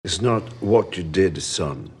It's not what you did,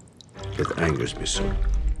 son, that angers me so.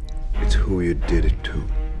 It's who you did it to.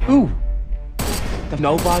 Who? The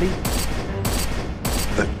nobody?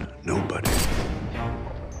 That nobody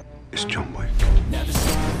is John Wick. Never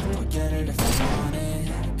stop, I'll get it if I want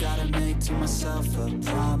it. Gotta make to myself a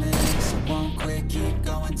promise. I won't quit, keep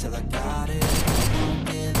going till I got it. I won't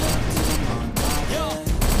give up till I'm on top.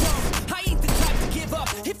 Yo, I ain't the type to give up.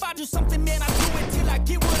 If I do something, man, I do it till I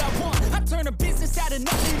get what I want. I turn a business out of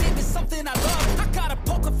nothing into something I love. I got a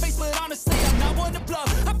poker face, but honestly, I'm not one to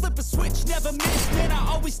bluff. I flip a switch, never miss, man, I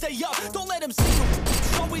always stay up. Don't let them see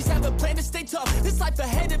you. Always have a plan to stay tough. This life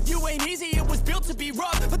ahead of you ain't easy, it was built to be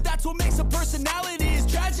rough. But that's what makes a personality is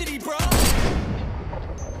tragedy, bro.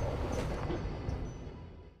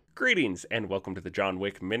 Greetings and welcome to the John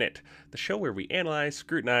Wick Minute, the show where we analyze,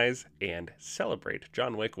 scrutinize, and celebrate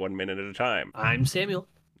John Wick 1 minute at a time. I'm Samuel.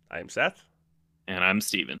 I'm Seth. And I'm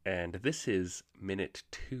Steven. And this is minute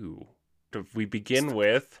 2. We begin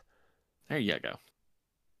with... There you go.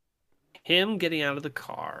 Him getting out of the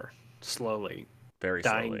car slowly. Very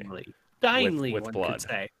slowly. Dyingly, with one blood. could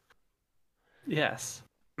say. Yes.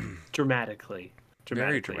 Dramatically.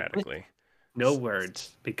 Very dramatically. No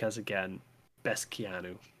words, because again, best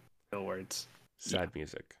Keanu. No words. Sad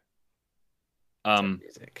music. Sad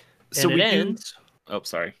music. So And we it ends. Oh,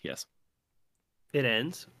 sorry. Yes. It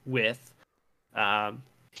ends with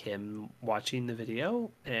him watching the video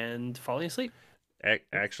and falling asleep.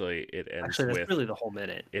 Actually, it ends Actually, that's with... really the whole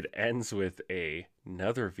minute. It ends with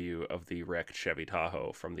another view of the wrecked Chevy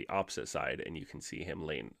Tahoe from the opposite side, and you can see him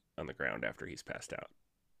laying on the ground after he's passed out.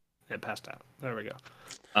 It passed out. There we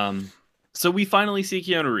go. So we finally see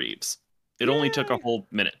Keanu Reeves. It only took a whole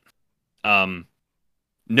minute.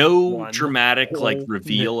 No One dramatic whole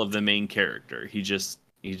reveal of the main character. He just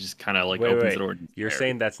kind of opens the door. You're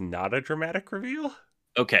saying that's not a dramatic reveal?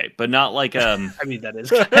 Okay, but not like I mean, that is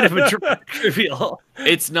kind of a dramatic reveal.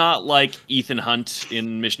 it's not like Ethan Hunt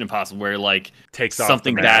in Mission Impossible where Takes off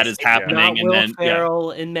something the bad mask. is happening Not and Will then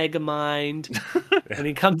Ferrell in Megamind, and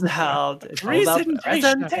he comes out. It's all about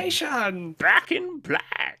presentation. Back in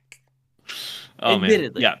black. Oh man.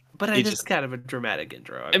 Admittedly, Yeah. but It it's just- kind of a dramatic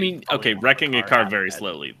intro. I mean, okay, wrecking a car very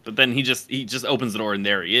slowly, but then he just opens the door and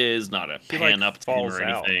there he is, not a He, pan up to him falls or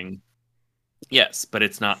out. anything. Yes, but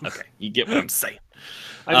it's not okay. You get what I'm saying.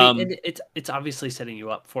 I mean, and it's obviously setting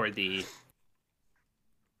you up for the.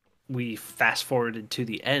 We fast forwarded to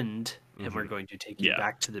the end, and we're going to take you Yeah.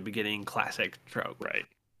 back to the beginning, classic trope. Right.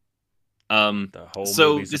 The whole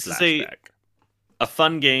So movie's this a is flashback. a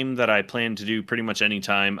fun game that I plan to do pretty much any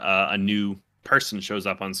time a new person shows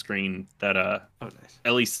up on screen that Oh, nice.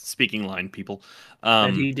 at least speaking line people.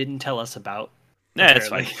 That he didn't tell us about. Yeah, it's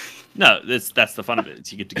fine. apparently. No, that's the fun of it.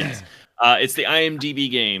 Is you get to guess. It's the IMDb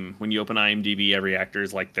game. When you open IMDb, every actor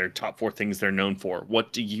is like their top 4 things they're known for.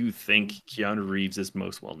 What do you think Keanu Reeves is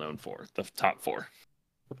most well known for? The top 4.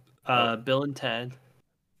 Bill and Ted.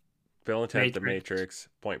 Bill and Ted, The Matrix. Matrix,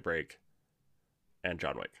 Point Break, and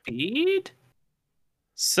John Wick. Speed.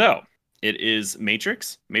 So it is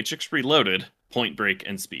Matrix, Matrix Reloaded, Point Break,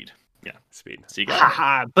 and Speed. Yeah, Speed. so you got it.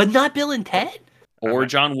 Haha, but not Bill and Ted. Or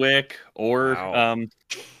John Wick, or Wow.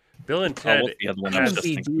 Bill and Ted what's the other one I was has just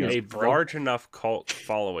thinking of? a large enough cult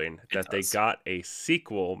following that they does. got a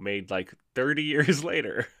sequel made like 30 years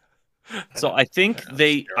later. So I think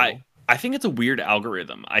I terrible. think it's a weird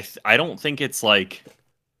algorithm. I don't think it's like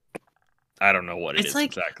I don't know what it It's is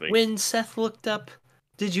like exactly. when Seth looked up.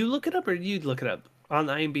 Did you look it up or did you look it up on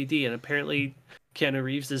IMDb? And apparently, Keanu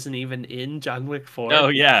Reeves isn't even in John Wick 4. Oh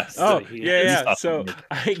yes. Oh, he yeah. is. So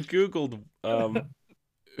I Googled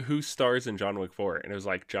who stars in John Wick 4, and it was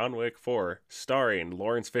like John Wick 4 starring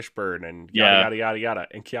Lawrence Fishburne and yada, Yeah. yada, yada, yada.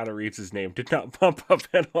 And Keanu Reeves' name did not pump up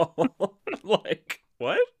at all. Like,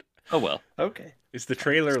 what? Oh well. Okay. Is the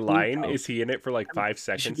trailer lying? out. Is he in it for like 5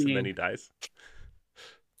 seconds and then he dies?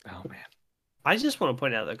 Oh man. I just want to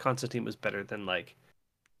point out that Constantine was better than like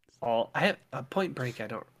all. I have a Point Break. I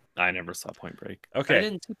don't. I never saw Point Break. I Okay.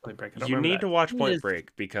 didn't see Point Break. I don't You remember need that. to watch It Point is-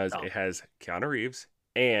 Break because Oh. it has Keanu Reeves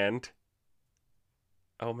and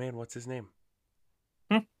oh man, what's his name?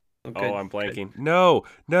 Okay, Oh, I'm good. blanking.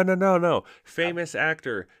 No. Famous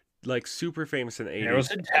actor, like super famous in the 80s.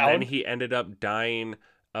 Narrows it And then down. he ended up dying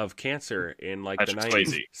of cancer in like the Patrick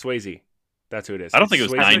 90s. Swayze. That's who it is. I don't think it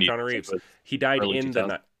was Swayze 90s. Keanu Reeves. He died early in the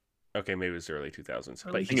 2000s. Okay, maybe it was early 2000s.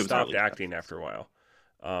 I But think he it was stopped early acting 2000s. after a while.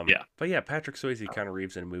 Yeah. But yeah, Patrick Swayze, Keanu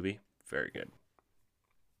Reeves in a movie. Very good.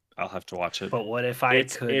 I'll have to watch it. But what if I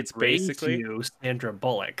It's- could it's bring basically- to you Sandra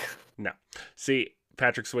Bullock? No. See,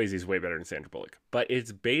 Patrick Swayze is way better than Sandra Bullock. But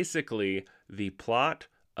it's basically the plot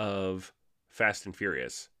of Fast and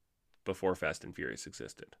Furious before Fast and Furious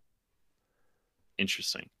existed.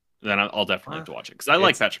 interesting. Then I'll definitely have to watch it because I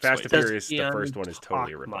like Patrick Fast Swayze. and Furious. The first one is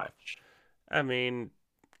totally a talk ripoff. much. I mean,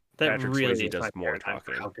 That Patrick really Swayze is does my more paradigm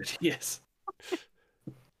for talking. how good he is.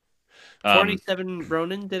 Um, 47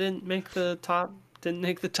 Ronin didn't make the top. Didn't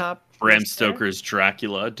make the top. Bram list there? Stoker's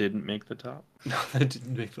Dracula didn't make the top. No, that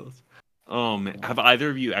didn't make the list. Oh man, have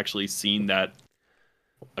either of you actually seen that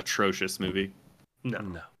atrocious movie? No.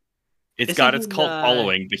 No. It's Is got he its in, cult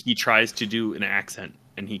following, but he tries to do an accent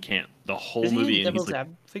and he can't. The whole Is he movie, in and he's Devil's like,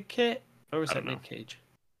 Advocate? Or was I that don't know. Nick Cage?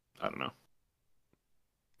 I don't know.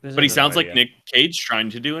 There's But he another sounds one. like Nick Cage trying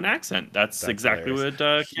to do an accent. That's exactly hilarious.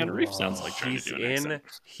 what Keanu Reeves sounds like trying He's to do an accent.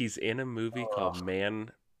 he's in a movie called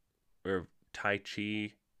Man or Tai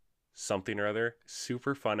Chi something or other.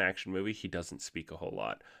 Super fun action movie. He doesn't speak a whole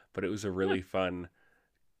lot, but it was a really fun,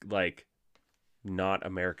 like, not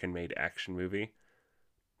American made action movie.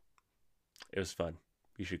 It was fun.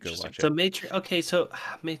 You should go watch So it. Matrix. Okay, so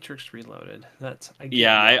Matrix Reloaded. That's I get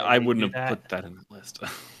Yeah, why I they wouldn't do have that. put that in the list.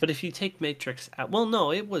 But if you take Matrix out, well,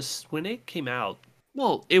 no, it was when it came out.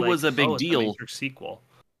 Well, it like, was a big it's deal, Matrix sequel.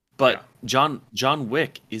 but John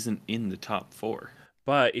Wick isn't in the top 4.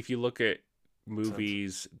 But if you look at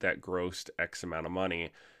movies that grossed X amount of money,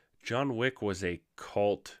 John Wick was a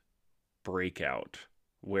cult breakout.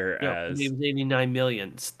 Yeah, Whereas it was 89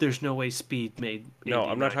 million. There's no way Speed made. no,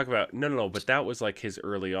 I'm not 89. talking about no, but that was like his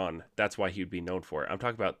early on. That's why he'd be known for it. I'm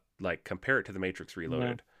talking about like compare it to the Matrix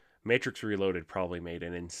Reloaded. Matrix Reloaded probably made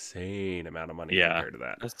an insane amount of money compared to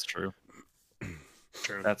that. That's true.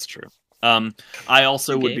 True. That's true. I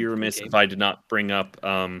also Good would game, be good remiss game. if I did not bring up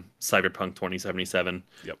Cyberpunk 2077.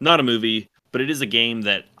 Yep. Not a movie, but it is a game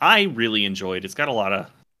that I really enjoyed. It's got a lot of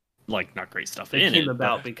like not great stuff It in came it.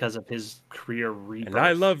 about because of his career rebirth. And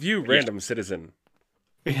I love you, random citizen.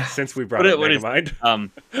 Yeah. Since we brought What up it- what is-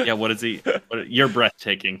 Megamind. Yeah, what is he? You're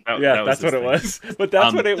breathtaking. Yeah, that's what it his thing. was. But that's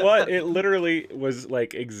Um, what it was. It literally was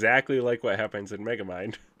like exactly like what happens in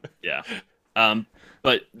Megamind. Yeah.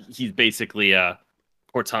 But he's basically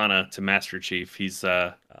Cortana to Master Chief. He's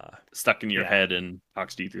stuck in your Yeah. head and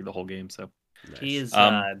talks to you through the whole game. So He is.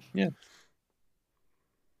 yeah.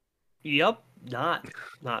 Yep. Not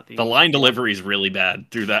the. The line delivery is really bad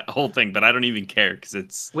through that whole thing, but I don't even care because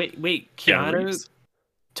it's Wait. Keanu Keanu Reeves.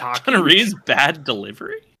 talking. Keanu Reeves bad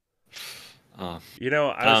delivery. You know,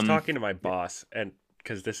 I was Um, talking to my boss, and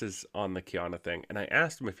because this is on the Keanu thing, and I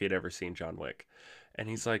asked him if he had ever seen John Wick, and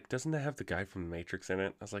he's like, "Doesn't that have the guy from The Matrix in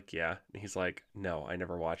it?" I was like, "Yeah." And he's like, "No, I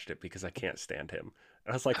never watched it because I can't stand him."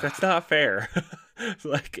 And I was like, "That's not fair." It's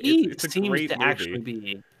like He it's a seems great to movie. actually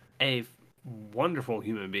be a wonderful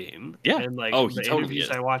human being. Yeah. And like Oh, he the totally interviews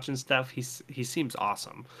is. I watch and stuff, he seems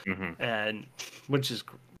awesome, Mhm. and which is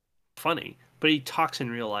funny. But he talks in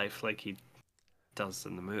real life like he does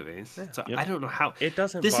in the movies. Yeah. So Yep. I don't know how. It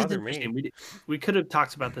doesn't This is bother interesting. me. We could have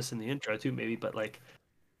talked about this in the intro too, maybe, but like,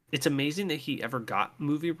 it's amazing that he ever got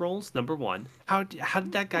movie roles. Number one, how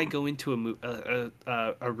did that guy go into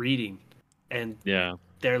a reading, and Yeah.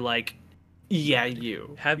 they're like, "Yeah,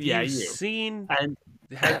 you. Have yeah, you seen? And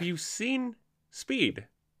Have you seen Speed?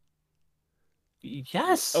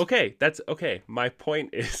 yes, Okay, that's okay. My point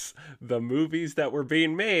is the movies that were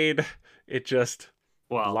being made, it just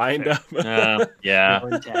well, lined fair. up. Yeah.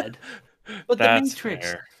 Bill and Ted. But That's the Matrix,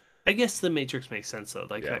 fair. I guess the Matrix makes sense though,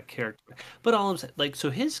 like Yeah. that character. But all I'm saying, like, so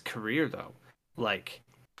his career though, like,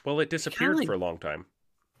 Well, it disappeared like- for a long time.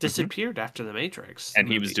 disappeared after the Matrix, And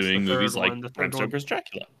he was doing The movies third like one, the Bram third one. Stoker's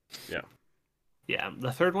Dracula. Yeah,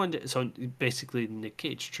 the third one. So basically, Nick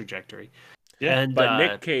Cage trajectory. Yeah, and But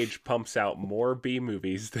Nick Cage pumps out more B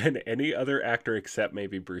movies than any other actor except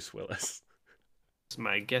maybe Bruce Willis.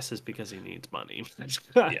 my guess is because he needs money.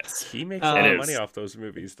 Yes. He makes It a lot of is. money off those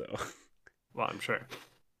movies, though. Well, I'm sure.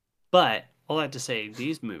 But all I have to say,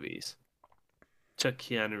 these movies took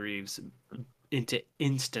Keanu Reeves into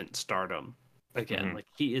instant stardom again. Mhm. Like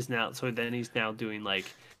he is now. So then he's now doing like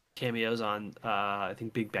cameos on. I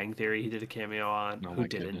think Big Bang Theory. He did a cameo on. Oh Who my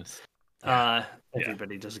didn't? goodness.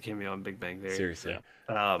 Everybody does a cameo on Big Bang Theory. Seriously.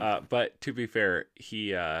 Um, But to be fair,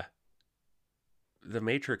 The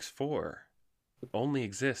Matrix 4 only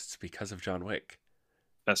exists because of John Wick.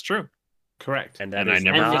 That's true. correct. And that And I is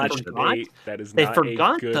never not finished it. that is They not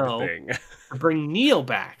forgot, a good though. thing. To bring Neo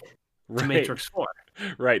back to Right. Matrix 4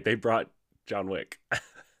 Right, they brought John Wick.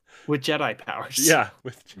 with Jedi powers. Yeah,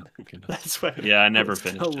 with That's what. Yeah, I never it's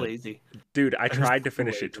finished So it. lazy. dude, I tried to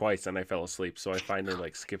finish lazy. it twice and I fell asleep, so I finally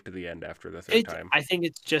like skipped to the end after the third It, time. I think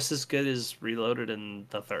it's just as good as Reloaded in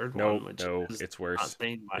the third No, one. Which no, is it's not worse.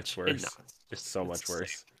 saying much. It's worse. No, It's so much the same-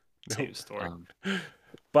 worse. Same story.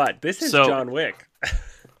 But this is So- John Wick.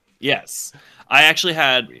 Yes. I actually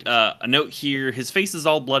had a note here. His face is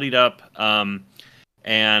all bloodied up.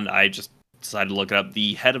 And I just decided to look it up.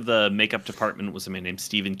 The head of the makeup department was a man named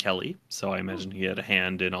Stephen Kelly, so I imagine he had a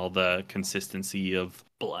hand in all the consistency of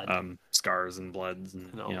Blood. scars and bloods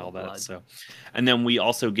and And all all the that. blood. So, and then we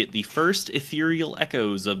also get the first ethereal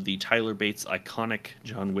echoes of the Tyler Bates iconic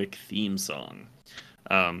John Wick theme song.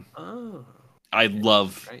 Oh. I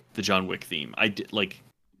love Right. the John Wick theme. I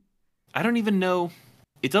don't even know.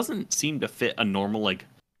 It doesn't seem to fit a normal like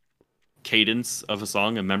cadence of a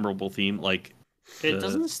song, a memorable theme. Like It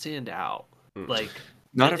doesn't stand out. Like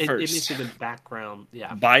not it, at it first. makes a good background.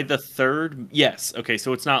 Yeah. By the third, yes. Okay,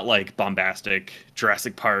 so it's not like bombastic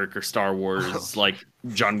Jurassic Park or Star Wars, like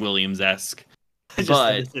John Williams-esque. I just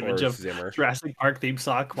But- had this image Or of Zimmer. Jurassic Park theme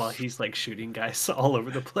song while he's like shooting guys all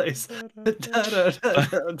over the place.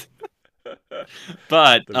 But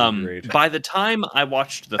That'd be great. by the time I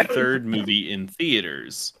watched the third movie in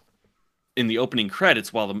theaters, in the opening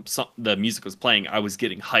credits, while the music was playing, I was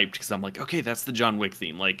getting hyped because I'm like, okay, that's the John Wick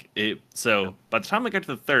theme. Like it. So by the time I got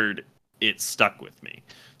to the third, it stuck with me.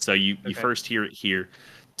 So you first hear it here.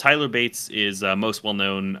 Tyler Bates is most well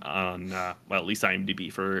known on at least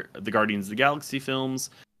IMDb for the Guardians of the Galaxy films,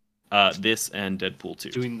 this and Deadpool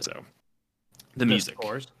 2. Doing so the music.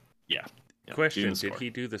 Scores. Yeah, doing Question: the Did score. he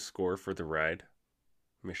do the score for the ride?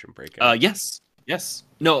 Mission Breakout? Yes.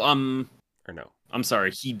 No, Or no? I'm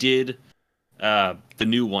sorry. He did the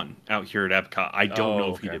new one out here at Epcot. I don't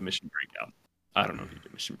know if he okay. did Mission Breakout. I don't know if he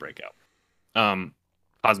did Mission Breakout.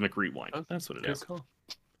 Cosmic Rewind. Okay. That's what it Good is. call.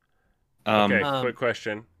 Okay, Um, quick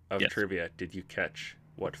question of yes. trivia. Did you catch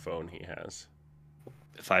what phone he has?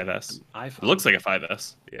 5S. iPhone. It looks like a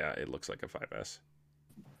 5S Yeah, it looks like a 5S.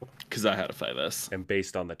 because I had a 5S. And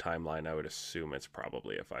based on the timeline, I would assume it's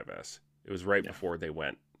probably a 5S. It was right before they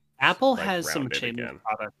went. Apple like, has some rounded shameless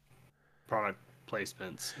again. product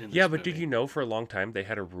placements. In Yeah, this but did movie. you know for a long time they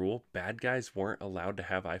had a rule bad guys weren't allowed to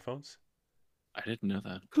have iPhones? I didn't know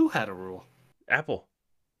that. Who had a rule? Apple.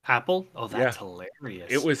 Apple? Oh, that's Yeah.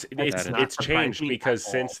 hilarious. It was That it's does not it's surprise changed me because at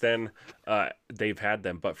all. since then they've had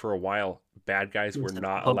them, but for a while bad guys were It's a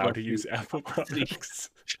not allowed to public use use Apple policy. products.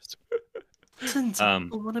 Listen, some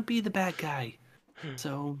people want to be the bad guy.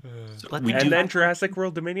 So let we them do- And then back- Jurassic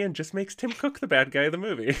World Dominion just makes Tim Cook the bad guy of the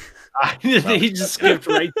movie. he just skipped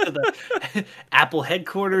right to the Apple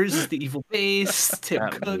headquarters, is the evil base. Tim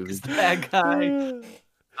That Cook movie. is the bad guy.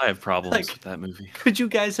 I have problems Like- with that movie. Could you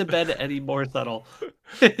guys have been any more subtle?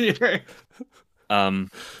 Did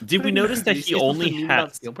we notice that Did you he say only something mean about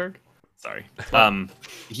has Spielberg? sorry.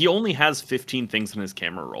 He only has 15 things in his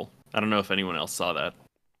camera roll. I don't know if anyone else saw that.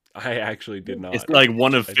 I actually did not. It's like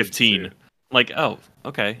one of I didn't see 15. it. Like, oh,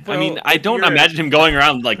 okay. I Well, mean, I if don't you're- imagine him going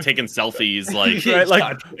around like taking selfies, like, Right,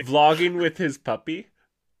 like vlogging with his puppy.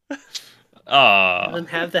 Doesn't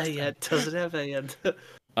have that yet. Doesn't have that yet.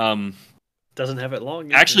 Doesn't have it long.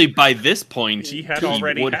 yet. Actually, by this point, He had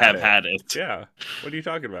already would had have it. had it. Yeah. What are you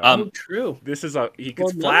talking about? Oh, true. This is he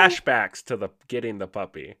gets Well, no. flashbacks to the getting the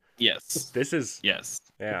puppy. Yes, This is yes.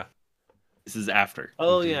 yeah. This is after.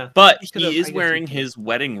 Oh yeah. But Could have- he I is guess wearing he could. his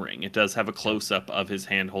wedding ring. It does have a close up of his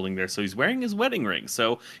hand holding there. So he's wearing his wedding ring.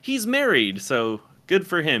 So he's married. So good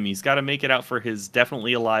for him. He's got to make it out for his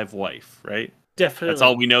definitely alive wife, right? Definitely. That's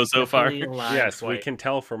all we know so far. definitely alive Yes, we wife. can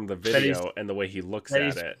tell from the That he's- video and the way he looks that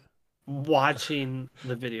at he's- it. Watching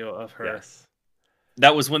the video of her. Yes.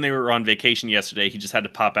 That was when they were on vacation yesterday. He just had to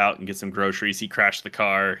pop out and get some groceries. He crashed the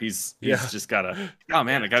car. He's Yeah. just gotta. Oh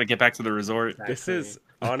man, I gotta get back to the resort. This is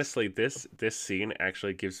honestly this scene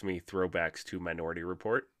actually gives me throwbacks to Minority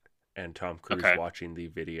Report and Tom Cruise Okay. watching the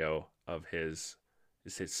video of his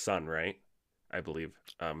son, right? I believe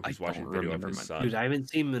he's I watching don't a video of remember his my- son. Dude, I haven't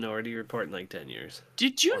seen Minority Report in like 10 years.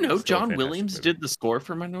 Did you Oh, know it's still a John fantastic Williams movie. did the score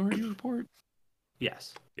for Minority Report?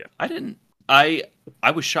 Yes. I didn't. I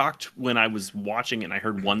was shocked when I was watching it and I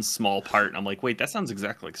heard one small part and I'm like, wait, that sounds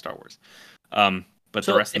exactly like Star Wars. But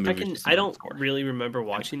So the rest of if the I movie can, is just I not don't score. really remember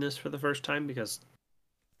watching this for the first time because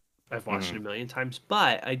I've watched Mm-hmm. it a million times.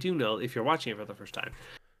 But I do know if you're watching it for the first time,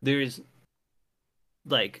 there's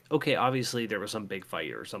like, okay, obviously there was some big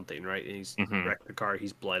fight or something, right? And he's Mhm. wrecked the car,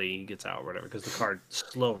 he's bloody, he gets out or whatever because the car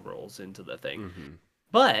slow rolls into the thing. Mhm.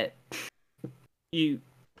 But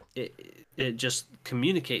it just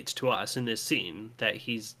communicates to us in this scene that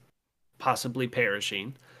he's possibly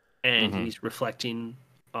perishing and Mhm. he's reflecting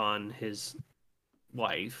on his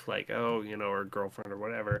wife, like, oh, you know, or girlfriend or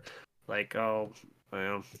whatever, like, oh,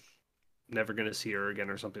 well, never gonna see her again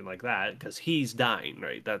or something like that because he's dying,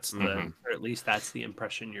 right? That's the, Mhm. or at least that's the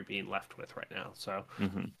impression you're being left with right now. So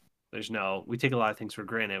Mhm. we take a lot of things for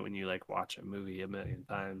granted when you like watch a movie a million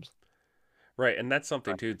times. Right, and that's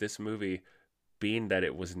something too. This movie, being that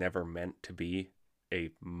it was never meant to be a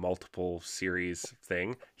multiple series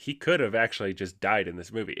thing. He could have actually just died in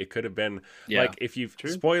this movie. It could have been like, if you've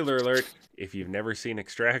spoiler alert, if you've never seen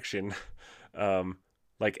Extraction,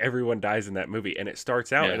 like everyone dies in that movie, and it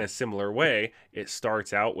starts out in a similar way. It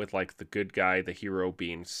starts out with like the good guy, the hero,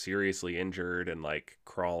 being seriously injured and like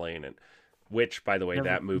crawling, and which, by the way,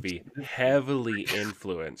 that movie heavily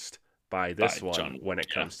influenced by this one when it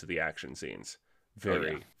comes to the action scenes.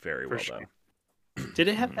 Very well done. Did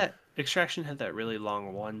it have that Extraction had that really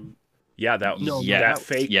long one? Yeah, that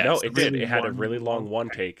fake. Yes, no, it did. It had a really long one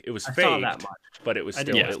take. It was faked, that much. but it was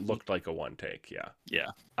still. It looked like a one take. Yeah.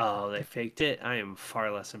 Oh, they faked it. I am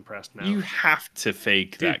far less impressed now. You have to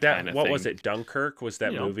fake that kind of thing. What was it? Dunkirk was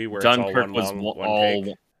that movie where Dunkirk it's all one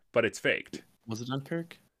take, but it's faked. Was it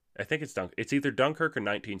Dunkirk? I think it's It's either Dunkirk or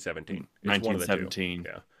 1917. It's 1917.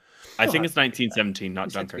 Yeah. I think it's 1917, not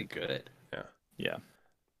Dunkirk. Good. Yeah.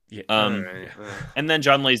 Right. And then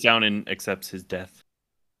John lays down and accepts his death.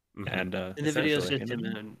 Mm-hmm. And in the video is just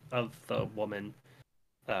him of the woman.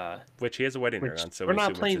 Which he has a wedding ring on, so we're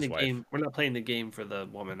not playing the wife. game. We're not playing the game for the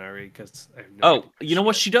woman, are we? Because you know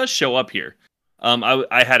what? She does show up here.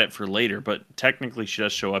 I had it for later, but technically she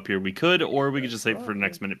does show up here. We could, or we could just save it for the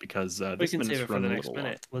next minute because we can save it for the next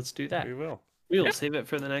minute. Let's do that. We will. We'll save it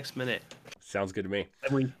for the next minute. Sounds good to me.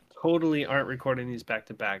 And we totally aren't recording these back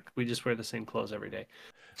to back. We just wear the same clothes every day.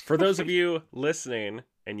 For those of you listening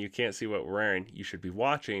and you can't see what we're wearing, you should be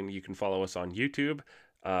watching. You can follow us on YouTube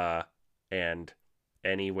and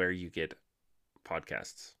anywhere you get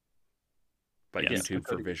podcasts. But YouTube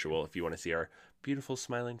for visual if you want to see our beautiful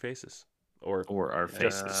smiling faces. Or our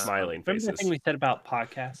faces. Smiling remember faces. The thing we said about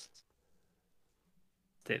podcasts?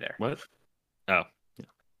 Stay there. What? Oh.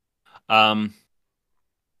 Yeah.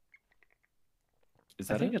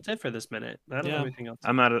 I think that's it for this minute. I don't know anything else.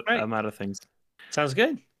 I'm out of things. Sounds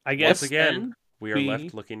good. I guess once again we are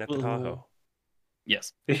left looking at the Tahoe.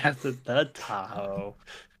 Yes. We have the Tahoe.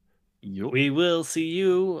 Yep. We will see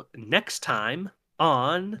you next time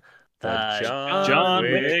on the John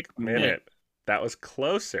Wick Minute. That was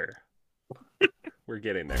closer. We're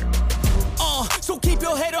getting there. So keep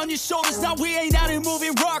your head on your shoulders. Now we ain't out here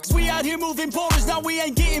moving rocks. We out here moving boulders. Now we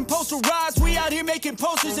ain't getting posterized. We out here making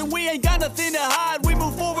posters and we ain't got nothing to hide. We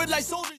move forward like soldiers.